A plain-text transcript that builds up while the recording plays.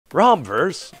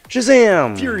Robverse,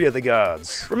 SHAZAM, Fury of the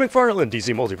Gods, from McFarlane,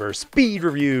 DC Multiverse, Speed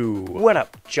Review. What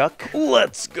up, Chuck?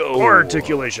 Let's go.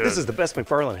 Articulation. This is the best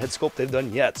McFarlane head sculpt they've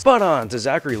done yet. Spot on to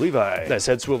Zachary Levi. Nice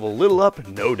head swivel, little up,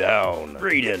 no down.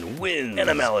 Raiden wins. And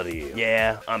a melody.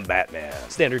 Yeah, I'm Batman.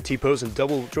 Standard T-pose and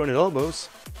double jointed elbows.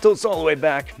 Tilts all the way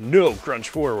back, no crunch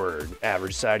forward.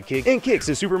 Average side kick, and kicks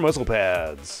to super muscle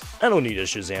pads. I don't need a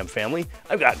SHAZAM family,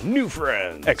 I've got new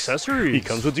friends. Accessories. He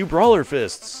comes with 2 brawler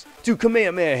fists, 2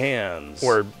 Kamehameha hands,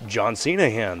 or John Cena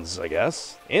hands, I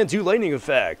guess, and 2 lightning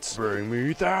effects. Bring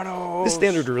me Thanos. This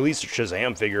standard release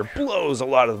SHAZAM figure blows a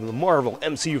lot of the Marvel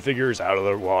MCU figures out of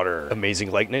the water.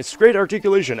 Amazing likeness, great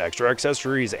articulation, extra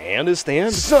accessories, and a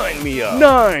stand. Sign me up.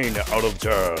 9 out of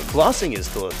 10. Flossing is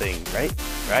still a thing, right?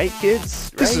 Right,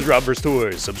 kids? Right? This is Robverse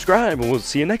Toys. Subscribe, and we'll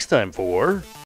see you next time for